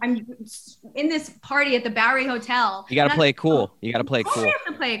 I'm in this party at the Bowery Hotel. You got to play it cool. You got to play it cool. You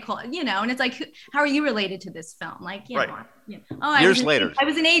have to play it cool, you know. And it's like, how are you related to this film? Like, you know, oh, years later, I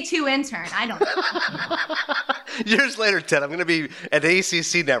was an A2 intern. I don't know. Years later, Ted, I'm going to be at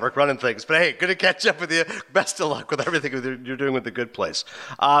ACC Network running things. But hey, good to catch up with you. Best of luck with everything you're doing with The Good Place.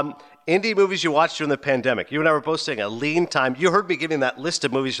 Indie movies you watched during the pandemic. You and I were both saying a lean time. You heard me giving that list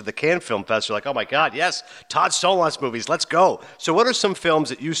of movies for the Cannes Film Fest. You're like, oh my God, yes, Todd Solondz movies, let's go. So what are some films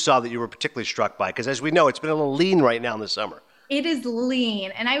that you saw that you were particularly struck by? Because as we know, it's been a little lean right now in the summer. It is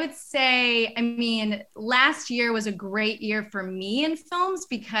lean. And I would say, I mean, last year was a great year for me in films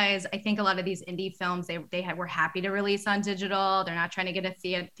because I think a lot of these indie films, they were happy to release on digital. They're not trying to get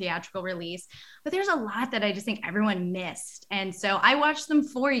a theatrical release. But there's a lot that I just think everyone missed. And so I watched them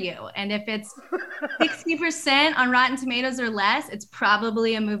for you. And if it's 60% on Rotten Tomatoes or less, it's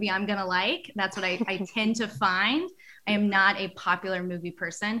probably a movie I'm going to like. That's what I tend to find. I am not a popular movie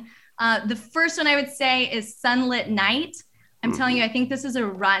person. The first one I would say is Sunlit Night. I'm telling you, I think this is a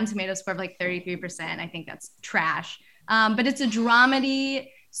Rotten Tomatoes score of like 33%. I think that's trash. But it's a dramedy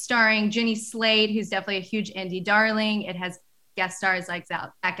starring Jenny Slate, who's definitely a huge indie darling. It has guest stars like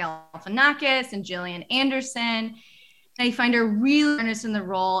Zach Galifianakis and Gillian Anderson. I find her really earnest in the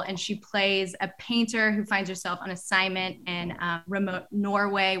role, and she plays a painter who finds herself on assignment in remote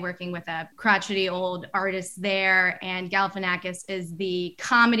Norway, working with a crotchety old artist there. And Galifianakis is the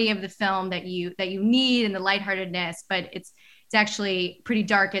comedy of the film that you need and the lightheartedness, but it's actually pretty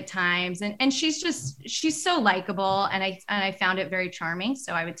dark at times. And she's so likable, and I found it very charming.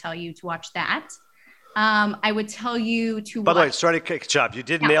 So I would tell you to watch that. I would tell you to. By the way, sorry to catch up. You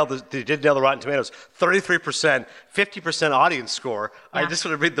did nail the Rotten Tomatoes. 33%, 50% audience score. Yeah. I just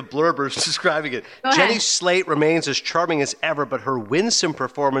want to read the blurbers describing it. Jenny Slate remains as charming as ever, but her winsome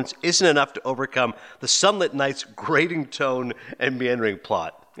performance isn't enough to overcome the Sunlit Night's grating tone and meandering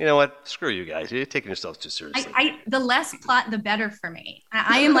plot. You know what? Screw you guys. You're taking yourselves too seriously. The less plot, the better for me.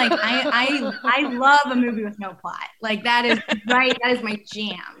 I am like, I love a movie with no plot. Like that is right. That is my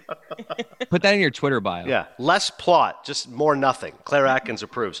jam. Put that in your Twitter bio. Yeah. Less plot, just more nothing. Claire Atkins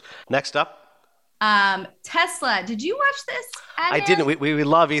approves. Next up. Tesla. Did you watch this? I didn't. We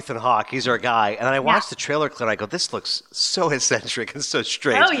love Ethan Hawke. He's our guy. And I watched the trailer clip and I go, this looks so eccentric and so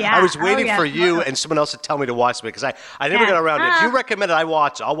strange. Oh, yeah. I was waiting for you and someone else to tell me to watch it because I never got around to it. If you recommend it,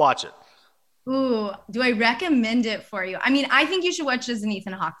 I'll watch it. Ooh, do I recommend it for you? I mean, I think you should watch it as an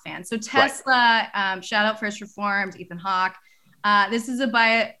Ethan Hawke fan. So Tesla, shout out First Reformed, Ethan Hawke. This is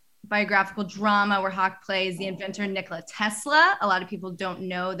a biographical drama where Hawke plays the inventor Nikola Tesla. A lot of people don't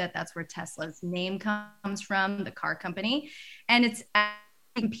know that that's where Tesla's name comes from, the car company. And it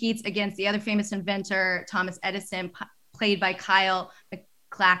competes against the other famous inventor, Thomas Edison, played by Kyle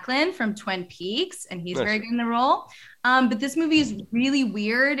MacLachlan from Twin Peaks. And he's very good in the role. But this movie is really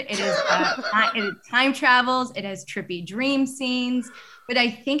weird. It is it time travels. It has trippy dream scenes. But I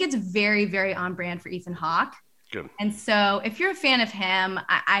think it's very, very on brand for Ethan Hawke. Good. And so if you're a fan of him,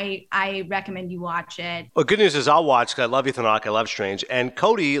 I recommend you watch it. Well, good news is I'll watch because I love Ethan Hawke. I love Strange. And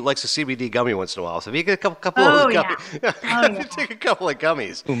Cody likes a CBD gummy once in a while. So if you get a couple of those gummies, take a couple of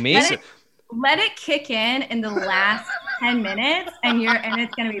gummies. Who, me? let it kick in the last 10 minutes and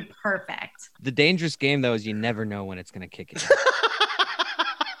it's going to be perfect. The dangerous game, though, is you never know when it's going to kick in.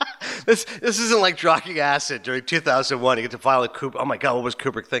 This isn't like drinking acid during 2001. You get to file a Kubrick. Oh my God, what was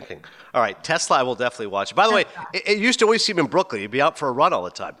Kubrick thinking? All right, Tesla, I will definitely watch. By the way, it used to always seem in Brooklyn. You'd be out for a run all the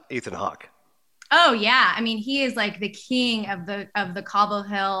time. Ethan Hawke. Oh yeah, I mean he is like the king of the Cobble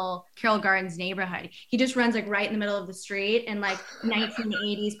Hill Carroll Gardens neighborhood. He just runs like right in the middle of the street in like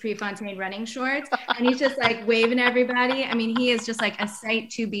 1980s Prefontaine running shorts, and he's just like waving at everybody. I mean he is just like a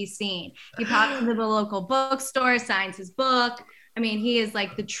sight to be seen. He pops into the local bookstore, signs his book. I mean, he is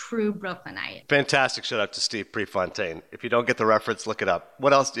like the true Brooklynite. Fantastic. Shout out to Steve Prefontaine. If you don't get the reference, look it up.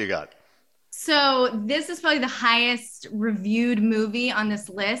 What else do you got? So this is probably the highest reviewed movie on this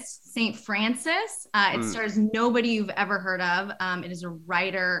list, St. Francis. It stars nobody you've ever heard of. It is a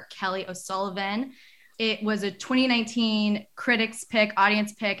writer, Kelly O'Sullivan. It was a 2019 critics pick,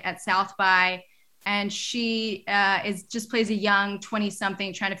 audience pick at South by. And she just plays a young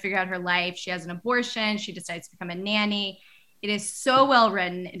 20-something trying to figure out her life. She has an abortion. She decides to become a nanny. It is so well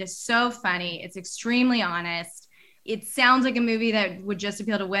written. It is so funny. It's extremely honest. It sounds like a movie that would just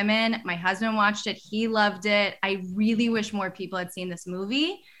appeal to women. My husband watched it. He loved it. I really wish more people had seen this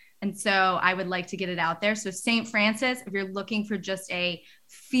movie. And so I would like to get it out there. So St. Francis, if you're looking for just a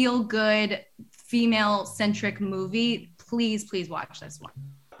feel-good, female-centric movie, please watch this one.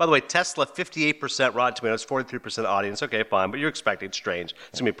 By the way, Tesla, 58% Rotten Tomatoes, 43% audience. Okay, fine, but you're expecting strange.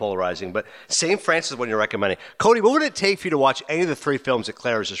 It's going to be polarizing. But St. Francis is what you're recommending. Cody, what would it take for you to watch any of the three films that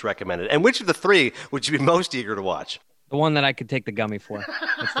Claire has just recommended? And which of the three would you be most eager to watch? The one that I could take the gummy for.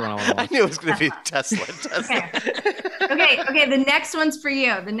 That's the one I want to watch. I knew it was going to be Tesla. Okay, the next one's for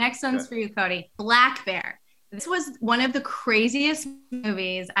you. The next one's for you, Cody. Black Bear. This was one of the craziest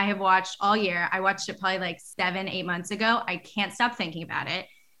movies I have watched all year. I watched it probably like 7-8 months ago. I can't stop thinking about it.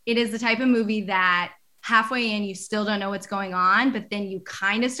 It is the type of movie that halfway in, you still don't know what's going on, but then you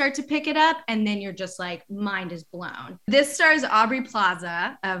kind of start to pick it up, and then you're just like, mind is blown. This stars Aubrey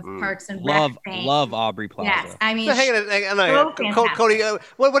Plaza of Parks and Rec fame. Love Aubrey Plaza. Yes, I mean, hang on. Cody,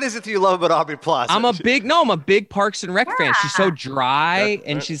 what is it that you love about Aubrey Plaza? I'm a big Parks and Rec fan. She's so dry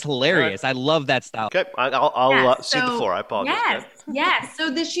and she's hilarious. I love that style. Okay, I'll cede the floor. I apologize. Yes.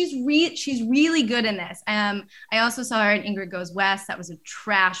 So she's really good in this. I also saw her in Ingrid Goes West. That was a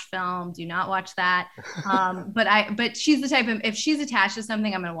trash film. Do not watch that. But she's the type of, if she's attached to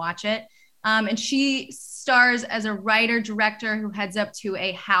something, I'm going to watch it. And she stars as a writer director who heads up to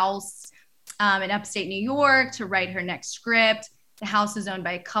a house in upstate New York to write her next script. The house is owned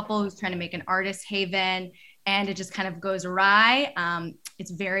by a couple who's trying to make an artist haven, and it just kind of goes awry.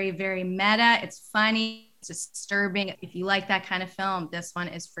 It's very, very meta. It's funny. It's disturbing. If you like that kind of film, this one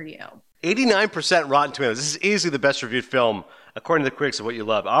is for you. 89% Rotten Tomatoes. This is easily the best reviewed film, according to the critics, of what you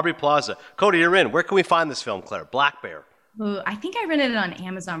love. Aubrey Plaza. Cody, you're in. Where can we find this film, Claire? Black Bear. Ooh, I think I rented it on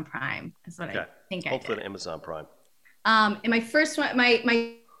Amazon Prime. Is what I think. Hopefully on Amazon Prime. And my first one,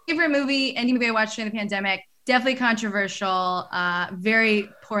 my favorite movie, indie movie I watched during the pandemic, definitely controversial, very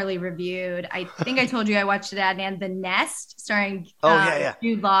poorly reviewed. I think I told you I watched it at The Nest, starring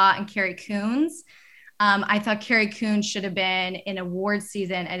Jude Law and Carrie Coons. I thought Carrie Coons should have been in awards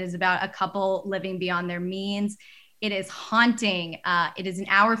season. It is about a couple living beyond their means. It is haunting. It is an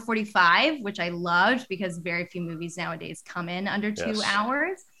hour 45, which I loved because very few movies nowadays come in under 2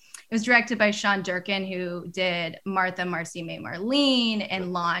 hours. It was directed by Sean Durkin, who did Martha, Marcy, May, Marlene,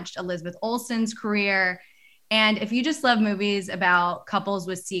 and launched Elizabeth Olsen's career. And if you just love movies about couples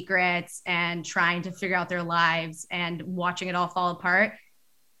with secrets and trying to figure out their lives and watching it all fall apart,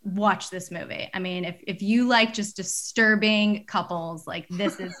 watch this movie. I mean, if you like just disturbing couples, like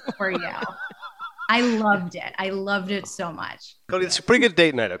this is for you. I loved it. I loved it so much. Cody, it's a pretty good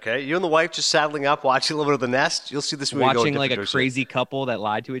date night, okay? You and the wife just saddling up, watching a little bit of The Nest. You'll see this movie watching like a crazy couple that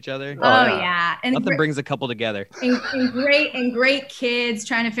lied to each other. Oh yeah. And nothing brings a couple together. And great kids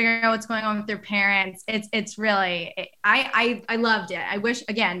trying to figure out what's going on with their parents. It's really, I loved it. I wish,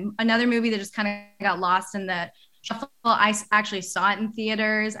 again, another movie that just kind of got lost in the shuffle. I actually saw it in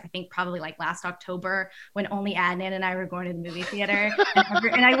theaters, I think probably like last October, when only Adnan and I were going to the movie theater.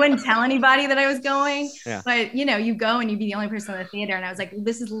 And I wouldn't tell anybody that I was going. Yeah. But, you go and you'd be the only person in the theater. And I was like,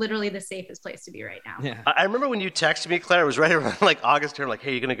 this is literally the safest place to be right now. Yeah. I remember when you texted me, Claire, it was right around like August here. I'm like,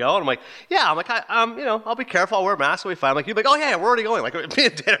 hey, you going to go? And I'm like, yeah. I'm like, I'll be careful. I'll wear a mask. I'll be fine. I'm like, you're like, oh, yeah, we're already going. Like, me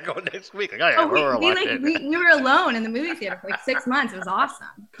and Dan are going next week. Like, oh, yeah, we were alone in the movie theater for like 6 months. It was awesome.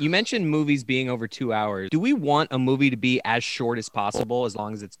 You mentioned movies being over 2 hours. Do we want a movie to be as short as possible as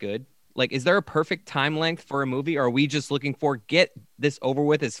long as it's good? Like, is there a perfect time length for a movie, or are we just looking for get this over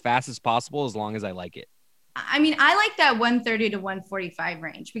with as fast as possible as long as I like it? I mean, I like that 1:30 to 1:45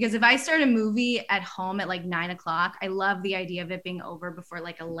 range because if I start a movie at home at like 9 o'clock, I love the idea of it being over before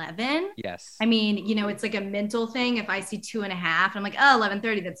like 11. Yes. I mean, it's like a mental thing. If I see 2.5, I'm like, oh,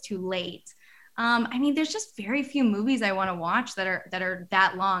 11:30, that's too late. I mean, there's just very few movies I want to watch that are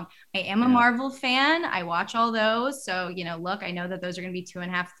that long. I am a Marvel fan. I watch all those. So, look, I know that those are going to be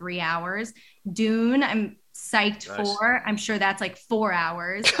 2.5, 3 hours. Dune, I'm psyched for. I'm sure that's like 4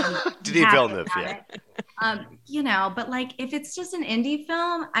 hours. Denis Villeneuve, but like if it's just an indie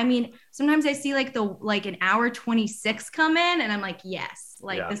film, I mean, sometimes I see like an hour 26 come in and I'm like, yes,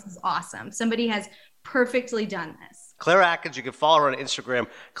 this is awesome. Somebody has perfectly done this. Claire Atkins, you can follow her on Instagram,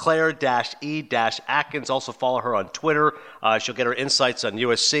 Claire-E-Atkins. Also follow her on Twitter. She'll get her insights on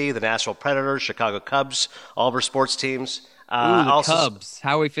USC, the Nashville Predators, Chicago Cubs, all of her sports teams. Cubs.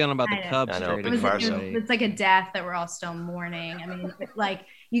 How are we feeling about the Cubs? I know, it's like a death that we're all still mourning. I mean, like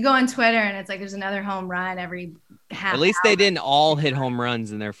you go on Twitter and it's like there's another home run every half. At least they didn't all hit home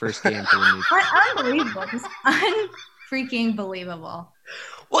runs in their first game for the new Unbelievable. Just unfreaking believable.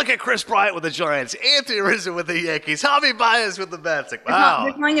 Look at Chris Bryant with the Giants, Anthony Rizzo with the Yankees, Javi Baez with the Mets. Like, wow.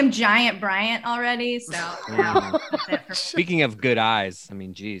 They're calling him Giant Bryant already. So, Speaking of good eyes, I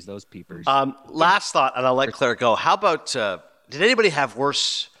mean, geez, those peepers. Last thought, and I'll let Claire go. How about, did anybody have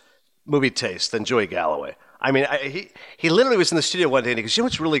worse movie taste than Joey Galloway? I mean, he literally was in the studio one day and he goes, you know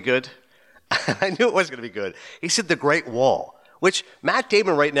what's really good? I knew it was going to be good. He said The Great Wall, which Matt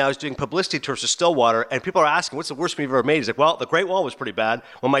Damon right now is doing publicity tours to Stillwater, and people are asking, what's the worst movie you've ever made? He's like, well, The Great Wall was pretty bad.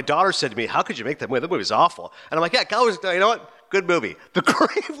 When my daughter said to me, how could you make that movie? That movie's awful. And I'm like, yeah, Galloway's, you know what? Good movie. The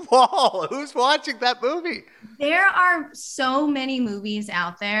Great Wall. Who's watching that movie? There are so many movies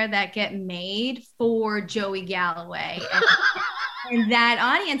out there that get made for Joey Galloway and that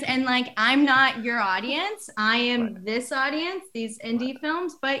audience. And like, I'm not your audience. I am this audience, these indie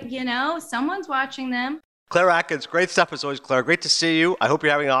films, but someone's watching them. Claire Atkins, great stuff as always, Claire. Great to see you. I hope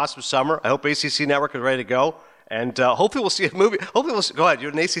you're having an awesome summer. I hope ACC Network is ready to go. And hopefully we'll see a movie. Go ahead. You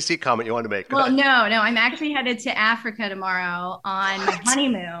had an ACC comment you wanted to make. Well, no. I'm actually headed to Africa tomorrow on my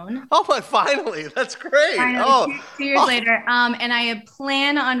honeymoon. Oh, my, finally. That's great. Finally, 2 years later. And I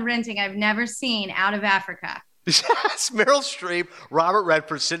plan on renting, I've never seen Out of Africa. Yes, Meryl Streep, Robert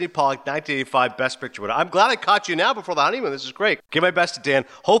Redford, Sidney Pollack, 1985 Best Picture winner. I'm glad I caught you now before the honeymoon. This is great. Give my best to Dan.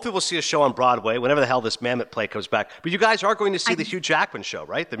 Hopefully we'll see a show on Broadway whenever the hell this Mammoth play comes back. But you guys are going to see the Hugh Jackman show,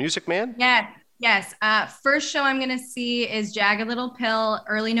 right? The Music Man? Yes. First show I'm going to see is Jagged Little Pill,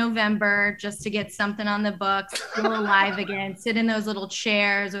 early November, just to get something on the books, feel alive again, sit in those little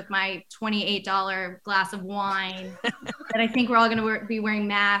chairs with my $28 glass of wine that I think we're all going to be wearing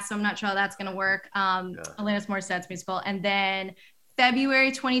masks, so I'm not sure how that's going to work. Alanis Morissette's musical. And then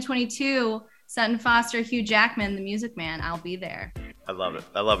February 2022, Sutton Foster, Hugh Jackman, The Music Man. I'll be there. I love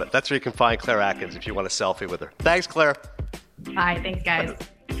it. That's where you can find Claire Atkins if you want a selfie with her. Thanks, Claire. Bye. Thanks, guys.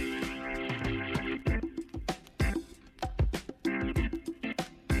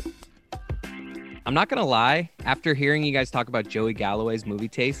 I'm not going to lie. After hearing you guys talk about Joey Galloway's movie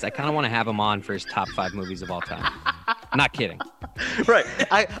taste, I kind of want to have him on for his top 5 movies of all time. I'm not kidding. Right.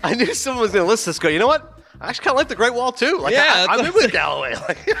 I knew someone was going to listen to this go, you know what? I actually kind of like The Great Wall, too. Like, yeah, I'm in with Galloway.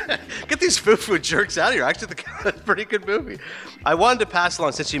 Like, get these foo-foo jerks out of here. Actually, that's a pretty good movie. I wanted to pass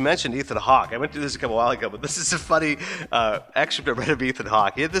along, since you mentioned Ethan Hawke. I went through this a while ago, but this is a funny excerpt I read of Ethan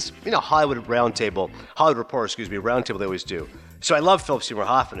Hawke. He had this, Hollywood Reporter, roundtable they always do. So I love Philip Seymour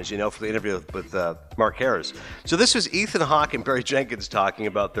Hoffman, as you know, for the interview with Mark Harris. So this was Ethan Hawke and Barry Jenkins talking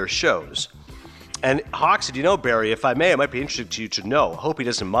about their shows. And Hawke said, Barry, if I may, it might be interesting to you to know. I hope he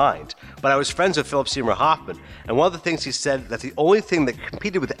doesn't mind. But I was friends with Philip Seymour Hoffman, and one of the things he said that the only thing that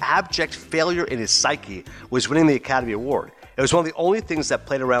competed with abject failure in his psyche was winning the Academy Award. It was one of the only things that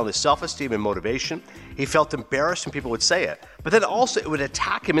played around with self-esteem and motivation. He felt embarrassed when people would say it, but then also it would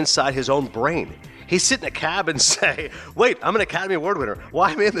attack him inside his own brain. He'd sit in a cab and say, wait, I'm an Academy Award winner.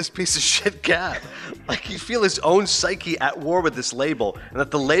 Why am I in this piece of shit cab? Like, he'd feel his own psyche at war with this label, and that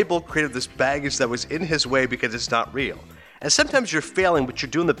the label created this baggage that was in his way because it's not real. And sometimes you're failing, but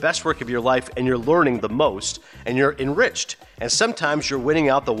you're doing the best work of your life, and you're learning the most, and you're enriched. And sometimes you're winning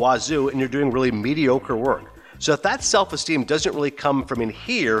out the wazoo, and you're doing really mediocre work. So if that self-esteem doesn't really come from in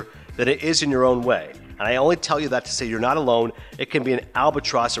here, then it is in your own way. And I only tell you that to say you're not alone. It can be an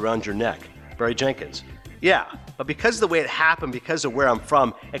albatross around your neck. Barry Jenkins. Yeah, but because of the way it happened, because of where I'm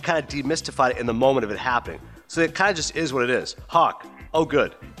from, it kind of demystified it in the moment of it happening. So it kind of just is what it is. Hawke, oh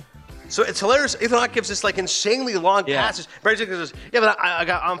good. So it's hilarious. Ethan Hawke gives this like insanely long passage. Barry Jenkins says, yeah, but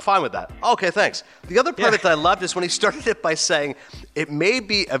I'm fine with that. Okay, thanks. The other part of it that I loved is when he started it by saying, it may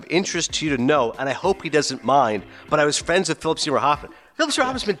be of interest to you to know, and I hope he doesn't mind, but I was friends with Philip Seymour Hoffman. Philip Seymour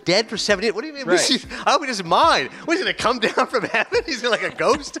Hoffman's been dead for 7 years. What do you mean? Right. I hope he doesn't mind. What, he's going to come down from heaven? He's like a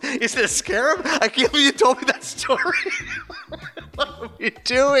ghost? He's going to scare him? I can't believe you told me that story. What are you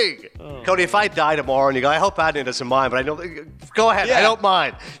doing? Oh. Cody, if I die tomorrow and you go, I hope Adnan doesn't mind, but I know, go ahead. Yeah. I don't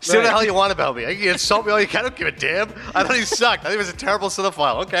mind. Say what the hell you want about me. You can insult me all you can. I don't give a damn. I thought he sucked. I think he was a terrible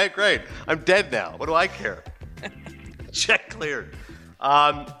cinephile. Okay, great. I'm dead now. What do I care? Check cleared.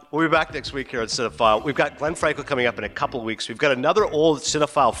 We'll be back next week here at Cinephile. We've got Glenn Franco coming up in a couple of weeks. We've got another old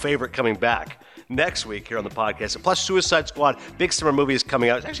Cinephile favorite coming back next week here on the podcast. And plus Suicide Squad, big summer movie is coming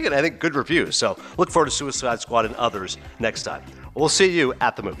out. It's actually getting, I think, good reviews. So look forward to Suicide Squad and others next time. We'll see you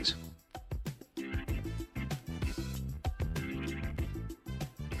at the movies.